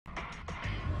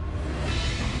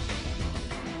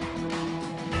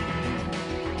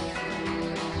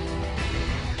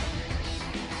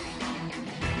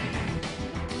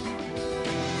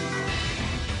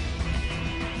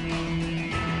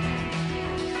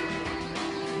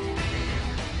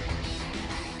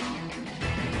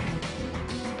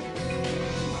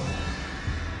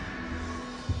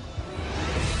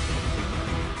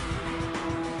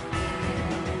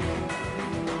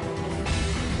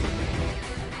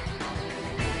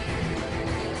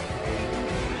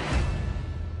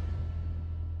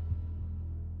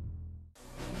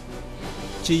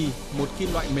Chì, một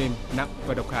kim loại mềm, nặng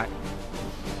và độc hại.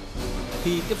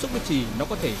 Khi tiếp xúc với chì, nó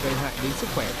có thể gây hại đến sức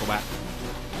khỏe của bạn.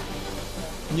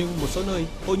 Nhưng một số nơi,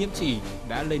 ô nhiễm chì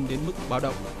đã lên đến mức báo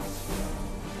động.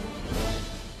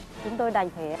 Chúng tôi đành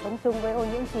phải sống chung với ô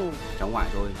nhiễm chì. Cháu ngoại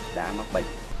tôi đã mắc bệnh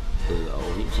từ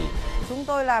ô nhiễm chì. Chúng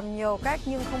tôi làm nhiều cách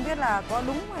nhưng không biết là có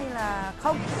đúng hay là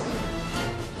không.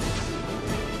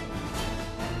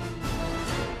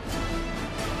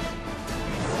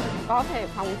 Có thể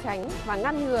phòng tránh và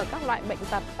ngăn ngừa các loại bệnh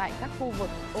tật tại các khu vực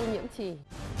ô nhiễm chì.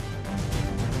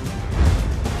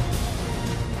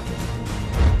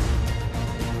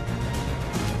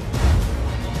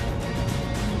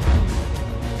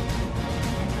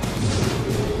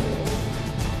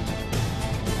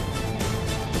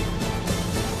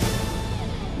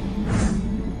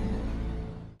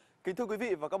 Kính thưa quý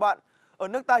vị và các bạn, ở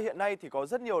nước ta hiện nay thì có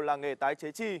rất nhiều làng nghề tái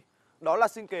chế chì. Đó là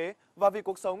sinh kế và vì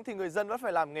cuộc sống thì người dân vẫn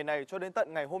phải làm nghề này cho đến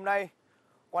tận ngày hôm nay.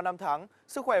 Qua năm tháng,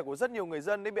 sức khỏe của rất nhiều người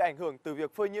dân đã bị ảnh hưởng từ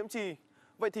việc phơi nhiễm chì.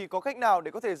 Vậy thì có cách nào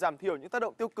để có thể giảm thiểu những tác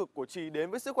động tiêu cực của chì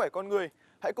đến với sức khỏe con người?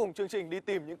 Hãy cùng chương trình đi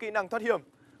tìm những kỹ năng thoát hiểm.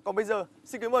 Còn bây giờ,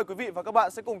 xin kính mời quý vị và các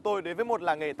bạn sẽ cùng tôi đến với một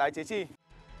làng nghề tái chế chì.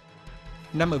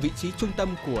 Nằm ở vị trí trung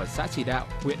tâm của xã Chỉ Đạo,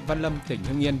 huyện Văn Lâm, tỉnh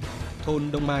Hưng Yên,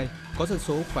 thôn Dong Mai có dân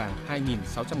số khoảng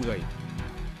 2.600 người.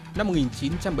 Năm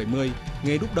 1970,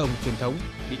 nghề đúc đồng truyền thống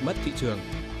bị mất thị trường.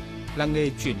 Làng nghề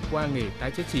chuyển qua nghề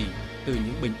tái chế chì từ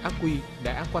những bình ắc quy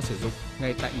đã qua sử dụng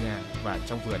ngay tại nhà và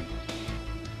trong vườn.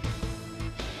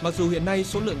 Mặc dù hiện nay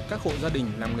số lượng các hộ gia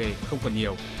đình làm nghề không còn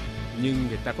nhiều, nhưng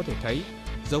người ta có thể thấy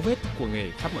dấu vết của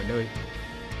nghề khắp mọi nơi.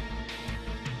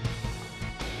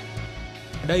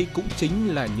 Đây cũng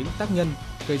chính là những tác nhân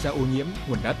gây ra ô nhiễm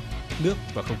nguồn đất, nước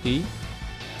và không khí,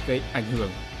 gây ảnh hưởng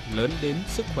lớn đến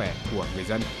sức khỏe của người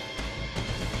dân.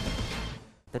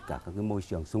 Tất cả các cái môi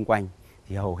trường xung quanh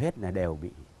thì hầu hết là đều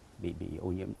bị ô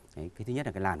nhiễm. Đấy, cái thứ nhất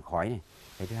là cái làn khói này,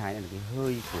 cái thứ hai là cái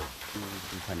hơi của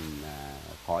cái phần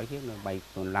khói kia nó bay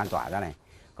nó lan tỏa ra này,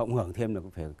 cộng hưởng thêm là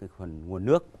phải cái phần nguồn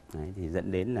nước. Đấy, thì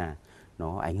dẫn đến là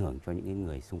nó ảnh hưởng cho những cái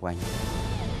người xung quanh.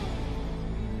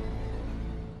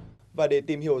 Và để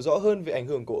tìm hiểu rõ hơn về ảnh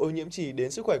hưởng của ô nhiễm chì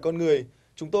đến sức khỏe con người,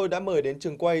 chúng tôi đã mời đến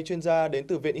trường quay chuyên gia đến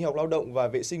từ Viện Y học Lao động và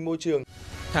Vệ sinh Môi trường.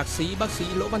 Thạc sĩ bác sĩ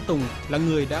Lỗ Văn Tùng là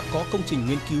người đã có công trình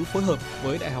nghiên cứu phối hợp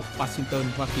với Đại học Washington,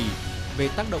 Hoa Kỳ về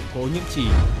tác động của ô nhiễm chì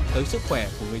tới sức khỏe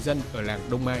của người dân ở làng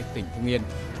Dong Mai, tỉnh Hưng Yên.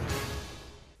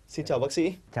 Xin chào bác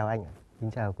sĩ. Chào anh,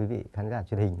 xin chào quý vị khán giả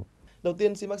truyền hình. Đầu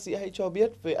tiên xin bác sĩ hãy cho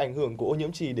biết về ảnh hưởng của ô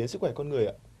nhiễm chì đến sức khỏe con người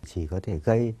ạ. Chì có thể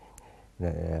gây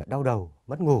đau đầu,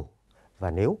 mất ngủ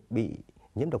và nếu bị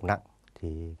nhiễm độc nặng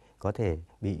thì có thể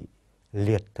bị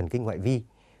liệt thần kinh ngoại vi,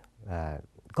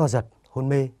 co giật, hôn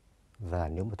mê và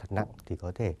nếu mà thật nặng thì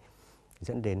có thể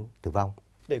dẫn đến tử vong.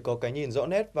 Để có cái nhìn rõ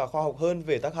nét và khoa học hơn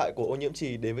về tác hại của ô nhiễm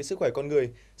chì đến với sức khỏe con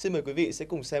người, xin mời quý vị sẽ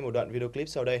cùng xem một đoạn video clip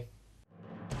sau đây.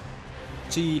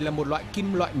 Chì là một loại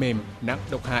kim loại mềm, nặng,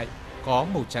 độc hại, có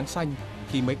màu trắng xanh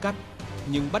khi mới cắt,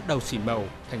 nhưng bắt đầu xỉn màu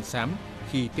thành xám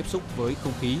khi tiếp xúc với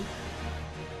không khí.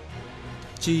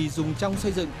 Chì dùng trong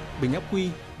xây dựng, bình ắc quy,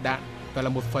 đạn và là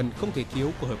một phần không thể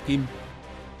thiếu của hợp kim.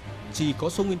 Chì có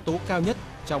số nguyên tố cao nhất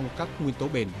trong các nguyên tố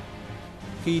bền.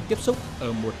 Khi tiếp xúc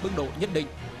ở một mức độ nhất định,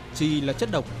 chì là chất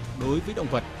độc đối với động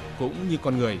vật cũng như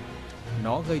con người.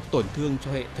 Nó gây tổn thương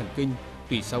cho hệ thần kinh,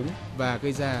 tủy sống và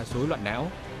gây ra rối loạn não.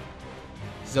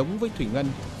 Giống với thủy ngân,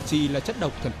 chì là chất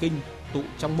độc thần kinh tụ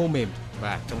trong mô mềm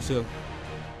và trong xương.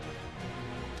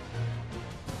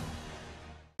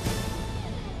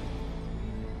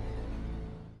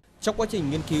 Trong quá trình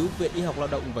nghiên cứu, Viện Y học Lao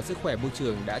động và Sức khỏe Môi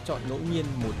trường đã chọn ngẫu nhiên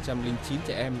 109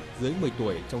 trẻ em dưới 10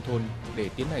 tuổi trong thôn để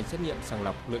tiến hành xét nghiệm sàng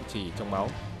lọc lượng chì trong máu.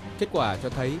 Kết quả cho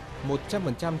thấy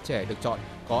 100% trẻ được chọn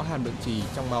có hàm lượng chì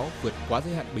trong máu vượt quá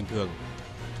giới hạn bình thường.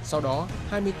 Sau đó,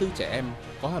 24 trẻ em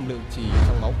có hàm lượng chì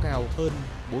trong máu cao hơn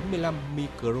 45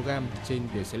 microgram trên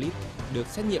decilit được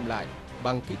xét nghiệm lại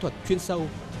bằng kỹ thuật chuyên sâu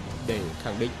để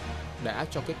khẳng định đã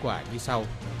cho kết quả như sau.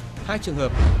 2 trường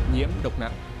hợp nhiễm độc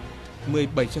nặng,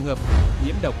 17 trường hợp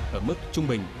nhiễm độc ở mức trung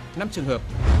bình, 5 trường hợp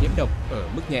nhiễm độc ở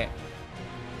mức nhẹ.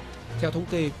 Theo thống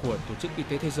kê của Tổ chức Y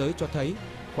tế Thế giới cho thấy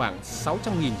khoảng 600.000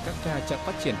 các ca chậm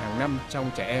phát triển hàng năm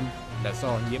trong trẻ em là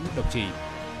do nhiễm độc chì.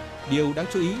 Điều đáng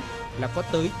chú ý là có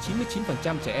tới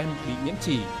 99% trẻ em bị nhiễm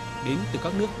chì đến từ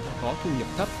các nước có thu nhập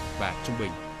thấp và trung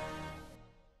bình.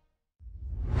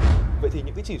 Vậy thì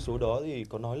những cái chỉ số đó thì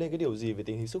có nói lên cái điều gì về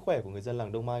tình hình sức khỏe của người dân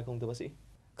làng Dong Mai không thưa bác sĩ?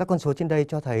 Các con số trên đây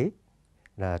cho thấy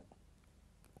là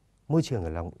môi trường ở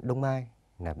làng Dong Mai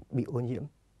là bị ô nhiễm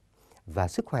và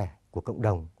sức khỏe của cộng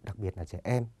đồng, đặc biệt là trẻ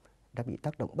em, đã bị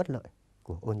tác động bất lợi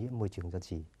của ô nhiễm môi trường do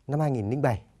chì. Năm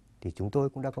 2007 thì chúng tôi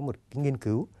cũng đã có một cái nghiên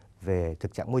cứu về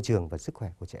thực trạng môi trường và sức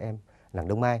khỏe của trẻ em làng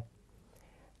Dong Mai.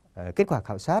 Kết quả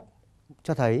khảo sát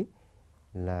cho thấy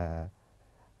là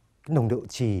cái nồng độ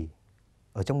trì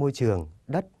ở trong môi trường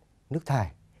đất, nước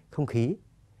thải, không khí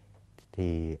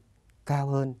thì cao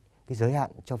hơn cái giới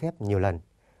hạn cho phép nhiều lần,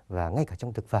 và ngay cả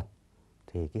trong thực phẩm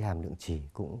thì cái hàm lượng trì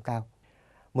cũng cao.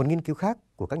 Một nghiên cứu khác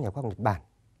của các nhà khoa học Nhật Bản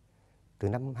từ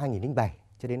năm 2007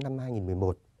 cho đến năm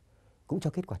 2011 cũng cho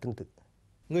kết quả tương tự.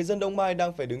 Người dân Dong Mai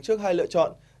đang phải đứng trước hai lựa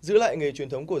chọn, giữ lại nghề truyền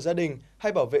thống của gia đình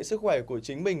hay bảo vệ sức khỏe của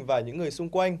chính mình và những người xung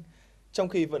quanh. Trong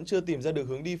khi vẫn chưa tìm ra được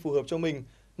hướng đi phù hợp cho mình,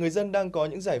 người dân đang có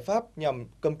những giải pháp nhằm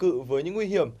cầm cự với những nguy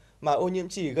hiểm mà ô nhiễm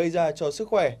trì gây ra cho sức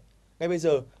khỏe. Ngay bây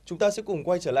giờ, chúng ta sẽ cùng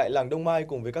quay trở lại làng Dong Mai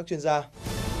cùng với các chuyên gia.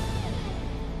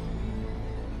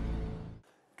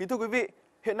 Kính thưa quý vị,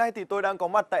 hiện nay thì tôi đang có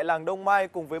mặt tại làng Dong Mai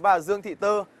cùng với bà Dương Thị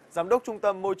Tơ, Giám đốc Trung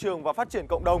tâm Môi trường và Phát triển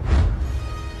Cộng đồng.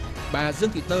 Bà Dương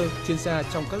Thị Tơ, chuyên gia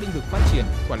trong các lĩnh vực phát triển,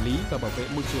 quản lý và bảo vệ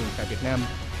môi trường tại Việt Nam,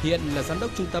 hiện là Giám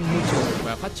đốc Trung tâm Môi trường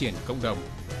và Phát triển Cộng đồng.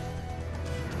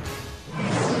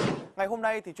 Ngày hôm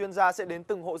nay thì chuyên gia sẽ đến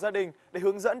từng hộ gia đình để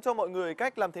hướng dẫn cho mọi người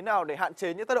cách làm thế nào để hạn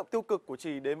chế những tác động tiêu cực của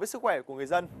trì đến với sức khỏe của người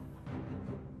dân.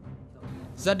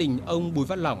 Gia đình ông Bùi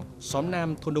Văn Lỏng, xóm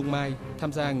Nam, thôn Dong Mai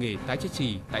tham gia nghề tái chế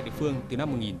trì tại địa phương từ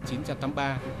năm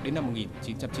 1983 đến năm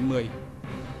 1990.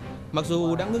 Mặc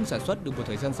dù đã ngưng sản xuất được một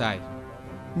thời gian dài,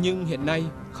 nhưng hiện nay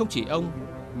không chỉ ông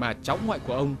mà cháu ngoại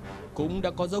của ông cũng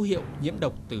đã có dấu hiệu nhiễm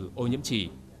độc từ ô nhiễm trì.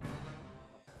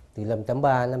 Từ năm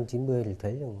 83 năm 90 thì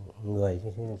thấy rằng người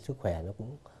sức khỏe nó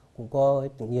cũng có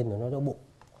tự nhiên là nó đau bụng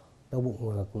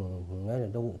nói là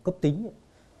đau bụng cấp tính,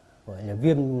 gọi là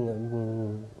viêm,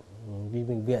 đi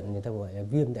bệnh viện người ta gọi là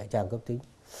viêm đại tràng cấp tính.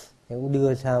 Thế cũng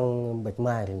đưa sang Bạch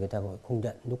Mai thì người ta gọi không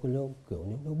nhận, lúc nó kiểu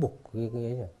nó bục cái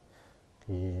ấy rồi.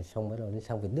 Thì xong bắt đầu đi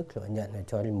sang Việt Đức họ nhận là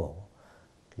cho đi mổ,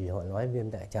 thì họ nói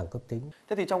viêm đại tràng cấp tính.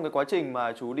 Thế thì trong cái quá trình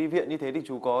mà chú đi viện như thế thì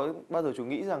chú có bao giờ chú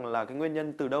nghĩ rằng là cái nguyên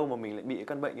nhân từ đâu mà mình lại bị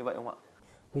căn bệnh như vậy không ạ?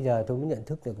 Bây giờ tôi mới nhận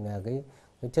thức được là cái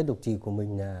chất độc trì của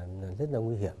mình là rất là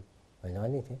nguy hiểm, phải nói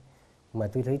như thế. Mà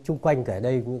tôi thấy chung quanh cả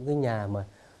đây những cái nhà mà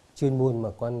chuyên môn mà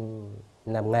con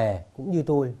làm nghề cũng như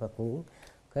tôi, hoặc những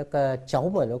các cháu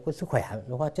mà nó có sức khỏe,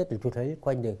 nó hóa chất, thì tôi thấy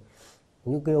quanh đây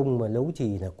những cái ông mà nấu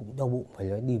trì là cũng đau bụng, phải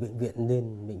nói đi bệnh viện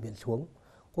lên, bệnh viện xuống.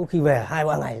 Có khi về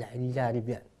 2-3 ngày lại đi ra đi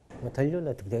viện. Mà thấy rất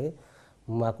là thực tế,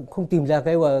 mà cũng không tìm ra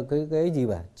cái gì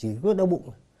cả, chỉ có đau bụng.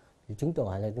 Thì chứng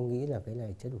tỏ là tôi nghĩ là cái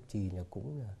này chất độc trì là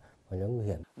cũng là phải nói nguy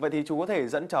hiểm. Vậy thì chú có thể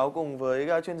dẫn cháu cùng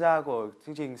với chuyên gia của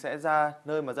chương trình sẽ ra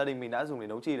nơi mà gia đình mình đã dùng để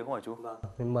nấu trì được không hả chú?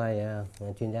 Vâng. Mời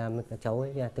chuyên gia với các cháu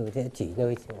ấy ra, tôi sẽ chỉ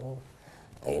nơi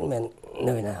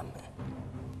nơi làm.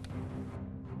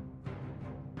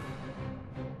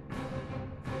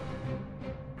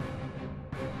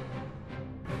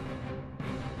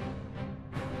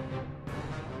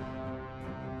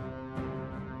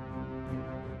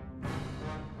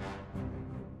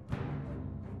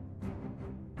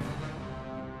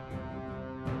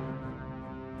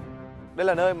 Đây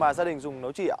là nơi mà gia đình dùng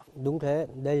nấu trì ạ? Đúng thế,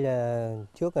 đây là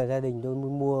trước là gia đình tôi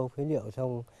mua phế liệu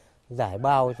xong giải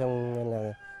bao, xong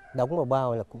là đóng vào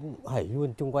bao là cũng hẩy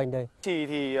luôn chung quanh đây. Trì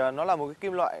thì nó là một cái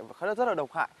kim loại rất là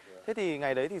độc hại. Thế thì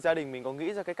ngày đấy thì gia đình mình có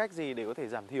nghĩ ra cái cách gì để có thể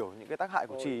giảm thiểu những cái tác hại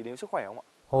của trì đến sức khỏe không ạ?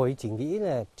 Hồi chỉ nghĩ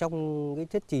là trong cái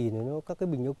chất trì này, các cái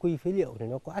bình ắc quy phế liệu thì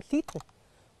nó có axit,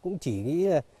 cũng chỉ nghĩ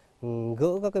là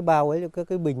gỡ các cái bao ấy, các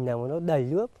cái bình nào mà nó đầy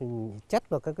nước thì chất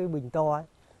vào các cái bình to ấy,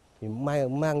 thì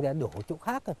mang ra đổ chỗ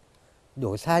khác,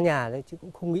 đổ xa nhà đấy, chứ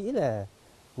cũng không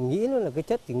nghĩ nó là cái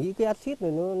chất, chỉ nghĩ cái axit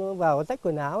này nó vào rách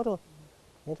quần áo thôi,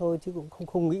 thế thôi, chứ cũng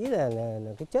không nghĩ là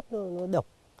cái chất nó độc.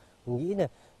 Mình nghĩ là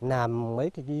làm mấy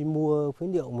thì đi mua phế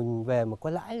liệu mình về mà có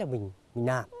lãi là mình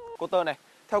làm. Cô Tơ này,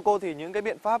 theo cô thì những cái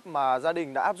biện pháp mà gia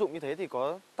đình đã áp dụng như thế thì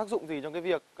có tác dụng gì trong cái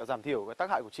việc giảm thiểu cái tác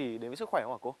hại của trì đến với sức khỏe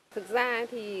không hả cô? Thực ra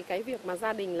thì cái việc mà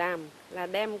gia đình làm là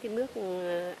đem cái nước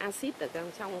axit ở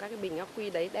trong các cái bình ắc quy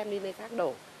đấy đem đi nơi khác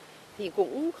đổ thì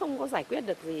cũng không có giải quyết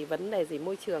được vấn đề gì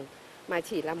môi trường, mà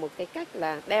chỉ là một cái cách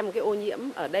là đem cái ô nhiễm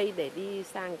ở đây để đi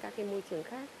sang các cái môi trường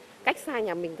khác, cách xa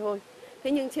nhà mình thôi.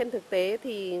 Thế nhưng trên thực tế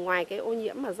thì ngoài cái ô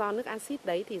nhiễm mà do nước axit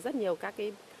đấy thì rất nhiều các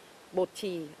cái bột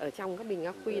trì ở trong các bình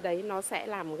ắc quy đấy nó sẽ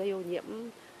làm gây ô nhiễm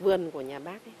vườn của nhà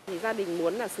bác ấy. Thì gia đình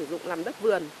muốn là sử dụng làm đất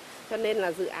vườn, cho nên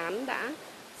là dự án đã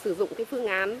sử dụng cái phương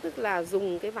án, tức là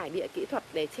dùng cái vải địa kỹ thuật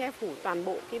để che phủ toàn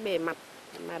bộ cái bề mặt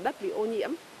mà đất bị ô nhiễm.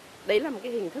 Đấy là một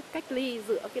cái hình thức cách ly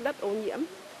giữa cái đất ô nhiễm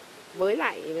với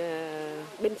lại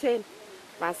bên trên.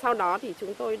 Và sau đó thì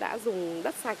chúng tôi đã dùng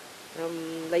đất sạch,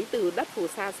 lấy từ đất phù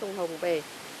sa sông Hồng về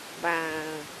và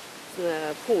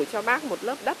phủ cho bác một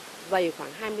lớp đất dày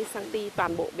khoảng 20 cm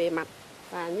toàn bộ bề mặt.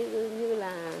 Và như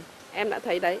là em đã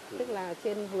thấy đấy, tức là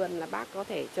trên vườn là bác có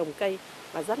thể trồng cây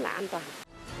và rất là an toàn.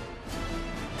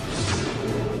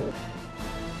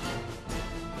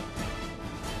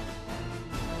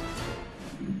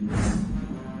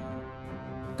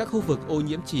 Các khu vực ô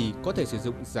nhiễm trì có thể sử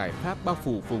dụng giải pháp bao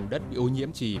phủ vùng đất bị ô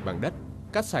nhiễm trì bằng đất,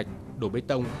 cát sạch, đổ bê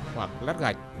tông hoặc lát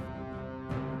gạch.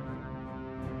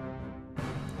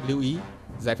 Lưu ý,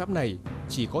 giải pháp này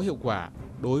chỉ có hiệu quả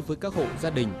đối với các hộ gia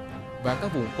đình và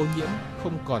các vùng ô nhiễm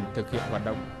không còn thực hiện hoạt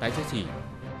động tái chế trì.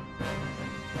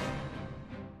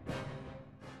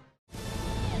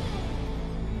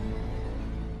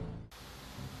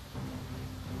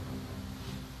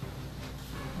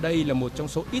 Đây là một trong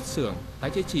số ít xưởng tái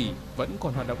chế trì vẫn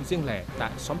còn hoạt động riêng lẻ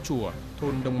tại xóm chùa,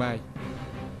 thôn Dong Mai.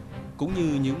 Cũng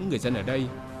như những người dân ở đây,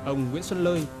 ông Nguyễn Xuân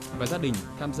Lơi và gia đình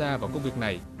tham gia vào công việc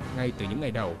này ngay từ những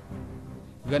ngày đầu.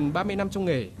 Gần 30 năm trong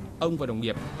nghề, ông và đồng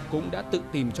nghiệp cũng đã tự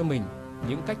tìm cho mình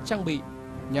những cách trang bị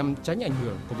nhằm tránh ảnh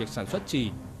hưởng của việc sản xuất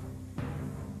trì.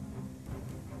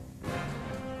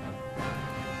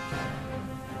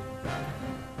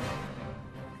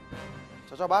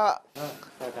 Chào bác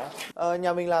ạ.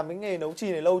 Nhà mình làm cái nghề nấu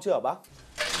trì này lâu chưa hả bác?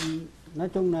 Nói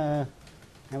chung là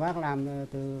nhà bác làm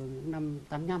từ năm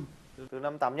 85. Từ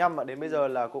năm 85 mà đến bây giờ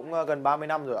là cũng gần 30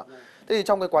 năm rồi ạ. Thế thì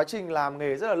trong cái quá trình làm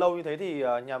nghề rất là lâu như thế thì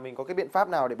nhà mình có cái biện pháp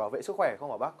nào để bảo vệ sức khỏe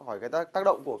không hả bác? Hỏi cái tác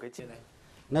động của cái trì này.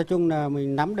 Nói chung là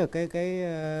mình nắm được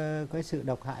cái sự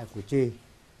độc hại của trì.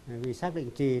 Vì xác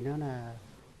định trì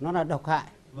nó là độc hại,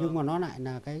 nhưng mà nó lại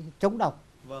là cái chống độc.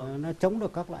 Nó chống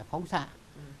được các loại phóng xạ.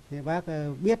 Thì bác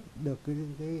biết được cái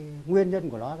nguyên nhân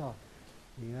của nó rồi.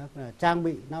 Thì bác là trang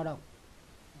bị lao động,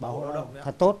 bảo hộ lao động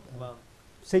thật tốt,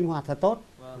 sinh hoạt thật tốt.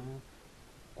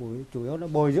 Chủ yếu là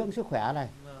bồi dưỡng sức khỏe này,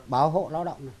 bảo hộ lao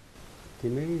động này thì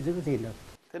mới giữ gìn được.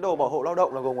 Thế đồ bảo hộ lao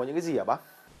động là gồm có những cái gì hả bác?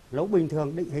 Nấu bình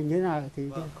thường định hình như thế nào thì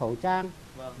khẩu trang,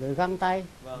 rồi găng tay,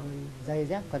 giày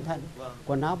dép cẩn thận,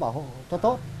 quần áo bảo hộ cho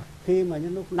tốt. Khi mà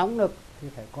những lúc nóng nực thì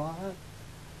phải có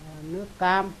nước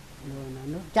cam, rồi là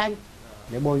nước chanh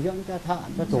để bồi dưỡng cho thợ,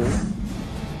 cho thủ.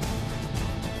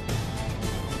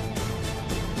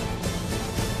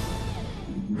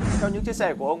 Theo những chia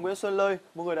sẻ của ông Nguyễn Xuân Lơi,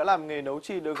 một người đã làm nghề nấu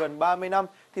trì được gần 30 năm,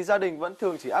 thì gia đình vẫn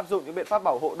thường chỉ áp dụng những biện pháp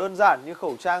bảo hộ đơn giản như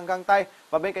khẩu trang, găng tay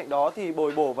và bên cạnh đó thì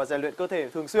bồi bổ và rèn luyện cơ thể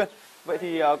thường xuyên. Vậy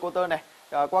thì cô Tơ này,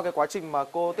 qua cái quá trình mà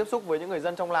cô tiếp xúc với những người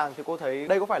dân trong làng thì cô thấy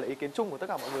đây có phải là ý kiến chung của tất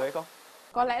cả mọi người hay không?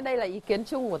 Có lẽ đây là ý kiến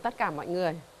chung của tất cả mọi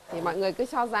người. Thì mọi người cứ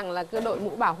cho rằng là cứ đội mũ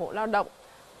bảo hộ lao động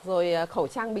rồi khẩu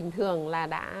trang bình thường là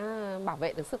đã bảo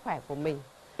vệ được sức khỏe của mình.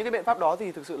 Những cái biện pháp đó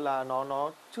thì thực sự là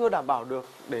nó chưa đảm bảo được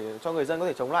để cho người dân có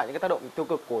thể chống lại những cái tác động tiêu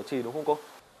cực của trì đúng không cô?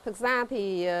 Thực ra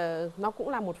thì nó cũng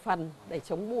là một phần để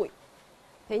chống bụi.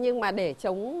 Thế nhưng mà để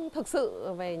chống thực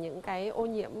sự về những cái ô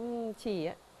nhiễm trì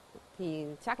ấy, thì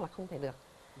chắc là không thể được.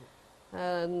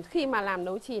 Khi mà làm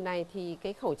nấu trì này thì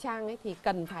cái khẩu trang ấy thì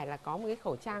cần phải là có một cái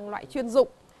khẩu trang loại chuyên dụng.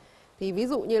 Thì ví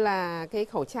dụ như là cái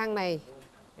khẩu trang này,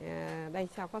 đây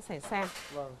cho có thể xem.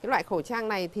 Cái loại khẩu trang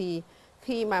này thì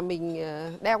khi mà mình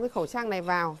đeo cái khẩu trang này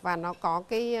vào và nó có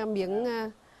cái miếng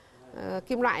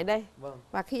kim loại đây.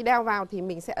 Và khi đeo vào thì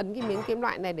mình sẽ ấn cái miếng kim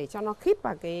loại này để cho nó khít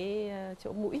vào cái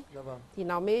chỗ mũi. Thì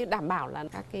nó mới đảm bảo là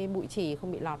các cái bụi trì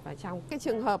không bị lọt vào trong. Cái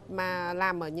trường hợp mà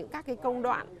làm ở những các cái công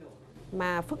đoạn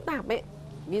mà phức tạp ấy,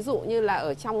 ví dụ như là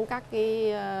ở trong các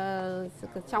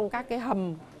cái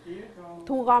hầm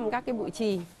thu gom các cái bụi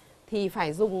trì thì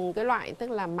phải dùng cái loại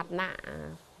tức là mặt nạ,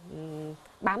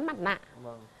 bán mặt nạ.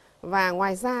 Và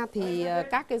ngoài ra thì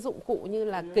các cái dụng cụ như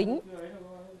là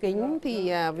kính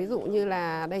thì ví dụ như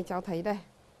là đây cháu thấy đây,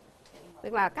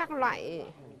 tức là các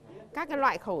cái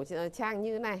loại khẩu trang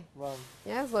như thế này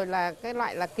nhé, rồi là cái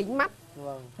loại là kính mắt,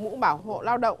 mũ bảo hộ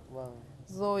lao động,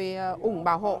 rồi ủng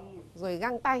bảo hộ, rồi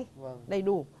găng tay đầy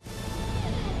đủ.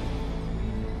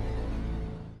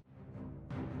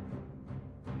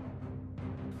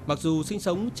 Mặc dù sinh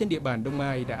sống trên địa bàn Dong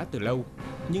Mai đã từ lâu,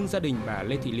 nhưng gia đình bà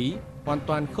Lê Thị Lý hoàn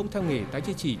toàn không theo nghề tái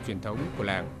chế trì truyền thống của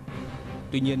làng.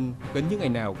 Tuy nhiên, gần như ngày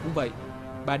nào cũng vậy,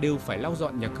 bà đều phải lau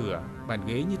dọn nhà cửa, bàn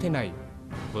ghế như thế này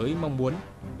với mong muốn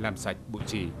làm sạch bụi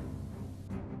trì.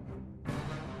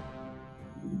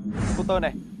 Cô Tơ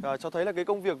này, cho thấy là cái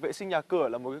công việc vệ sinh nhà cửa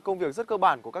là một cái công việc rất cơ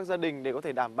bản của các gia đình để có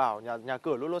thể đảm bảo nhà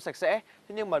cửa luôn luôn sạch sẽ.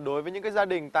 Thế nhưng mà đối với những cái gia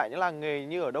đình tại những làng nghề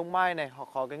như ở Dong Mai này hoặc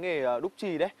có cái nghề đúc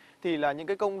trì đấy, thì là những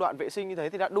cái công đoạn vệ sinh như thế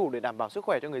thì đã đủ để đảm bảo sức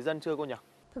khỏe cho người dân chưa cô nhỉ?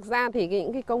 Thực ra thì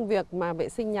những cái công việc mà vệ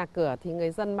sinh nhà cửa thì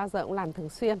người dân bao giờ cũng làm thường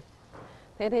xuyên.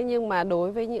 Thế nhưng mà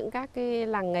đối với những các cái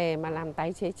làng nghề mà làm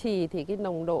tái chế trì thì cái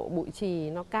nồng độ bụi trì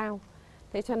nó cao.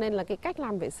 Thế cho nên là cái cách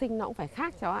làm vệ sinh nó cũng phải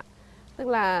khác cháu ạ. Tức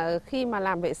là khi mà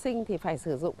làm vệ sinh thì phải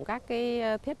sử dụng các cái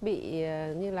thiết bị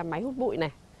như là máy hút bụi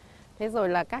này. Thế rồi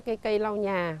là các cái cây lau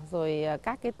nhà, rồi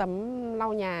các cái tấm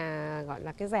lau nhà gọi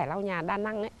là cái rẻ lau nhà đa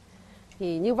năng ấy.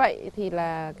 Thì như vậy thì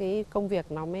là cái công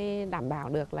việc nó mới đảm bảo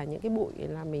được là những cái bụi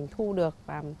là mình thu được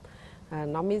và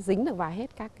nó mới dính được vào hết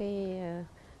các cái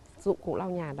dụng cụ lau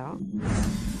nhà đó.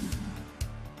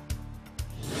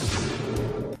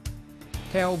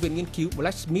 Theo Viện Nghiên cứu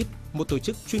Blacksmith, một tổ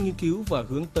chức chuyên nghiên cứu và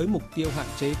hướng tới mục tiêu hạn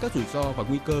chế các rủi ro và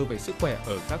nguy cơ về sức khỏe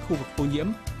ở các khu vực ô nhiễm,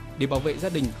 để bảo vệ gia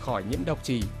đình khỏi nhiễm độc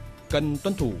trì, cần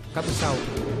tuân thủ các bước sau.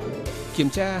 Kiểm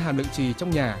tra hàm lượng trì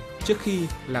trong nhà trước khi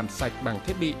làm sạch bằng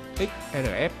thiết bị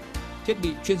XRF, thiết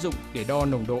bị chuyên dụng để đo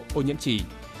nồng độ ô nhiễm trì.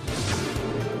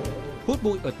 Hút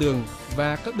bụi ở tường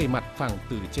và các bề mặt phẳng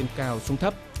từ trên cao xuống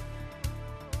thấp.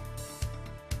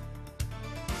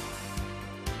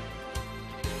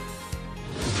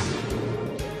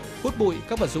 Hút bụi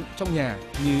các vật dụng trong nhà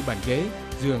như bàn ghế,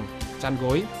 giường, chăn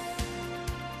gối.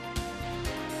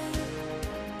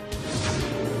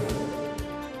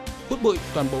 Hút bụi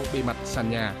toàn bộ bề mặt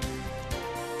sàn nhà.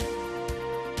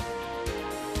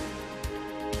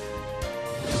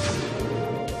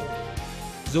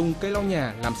 Dùng cây lau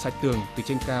nhà làm sạch tường từ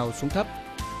trên cao xuống thấp.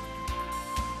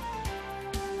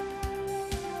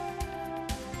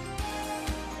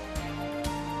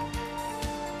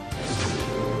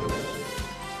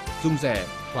 Dùng rẻ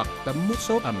hoặc tấm mút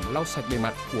xốp ẩm lau sạch bề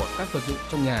mặt của các vật dụng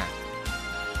trong nhà.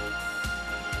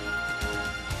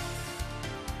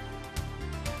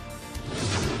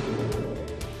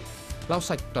 Lau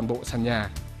sạch toàn bộ sàn nhà.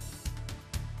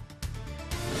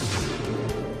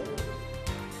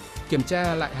 Kiểm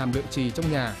tra lại hàm lượng trì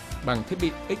trong nhà bằng thiết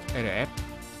bị XRF.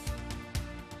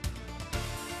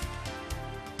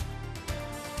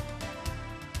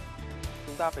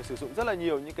 Chúng ta phải sử dụng rất là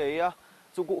nhiều những cái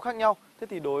dụng cụ khác nhau. Thế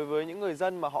thì đối với những người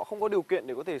dân mà họ không có điều kiện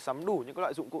để có thể sắm đủ những cái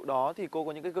loại dụng cụ đó thì cô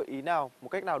có những cái gợi ý nào, một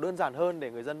cách nào đơn giản hơn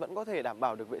để người dân vẫn có thể đảm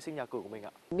bảo được vệ sinh nhà cửa của mình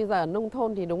ạ? Bây giờ nông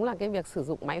thôn thì đúng là cái việc sử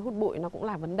dụng máy hút bụi nó cũng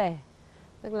là vấn đề.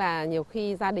 Tức là nhiều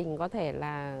khi gia đình có thể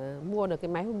là mua được cái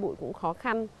máy hút bụi cũng khó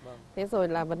khăn. Thế rồi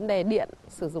là vấn đề điện,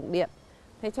 sử dụng điện.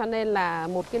 Thế cho nên là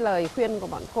một cái lời khuyên của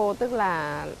bọn cô tức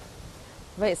là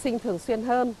vệ sinh thường xuyên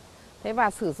hơn. Thế và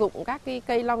sử dụng các cái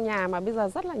cây lau nhà mà bây giờ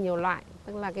rất là nhiều loại.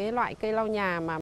 Tức là cái loại cây lau nhà mà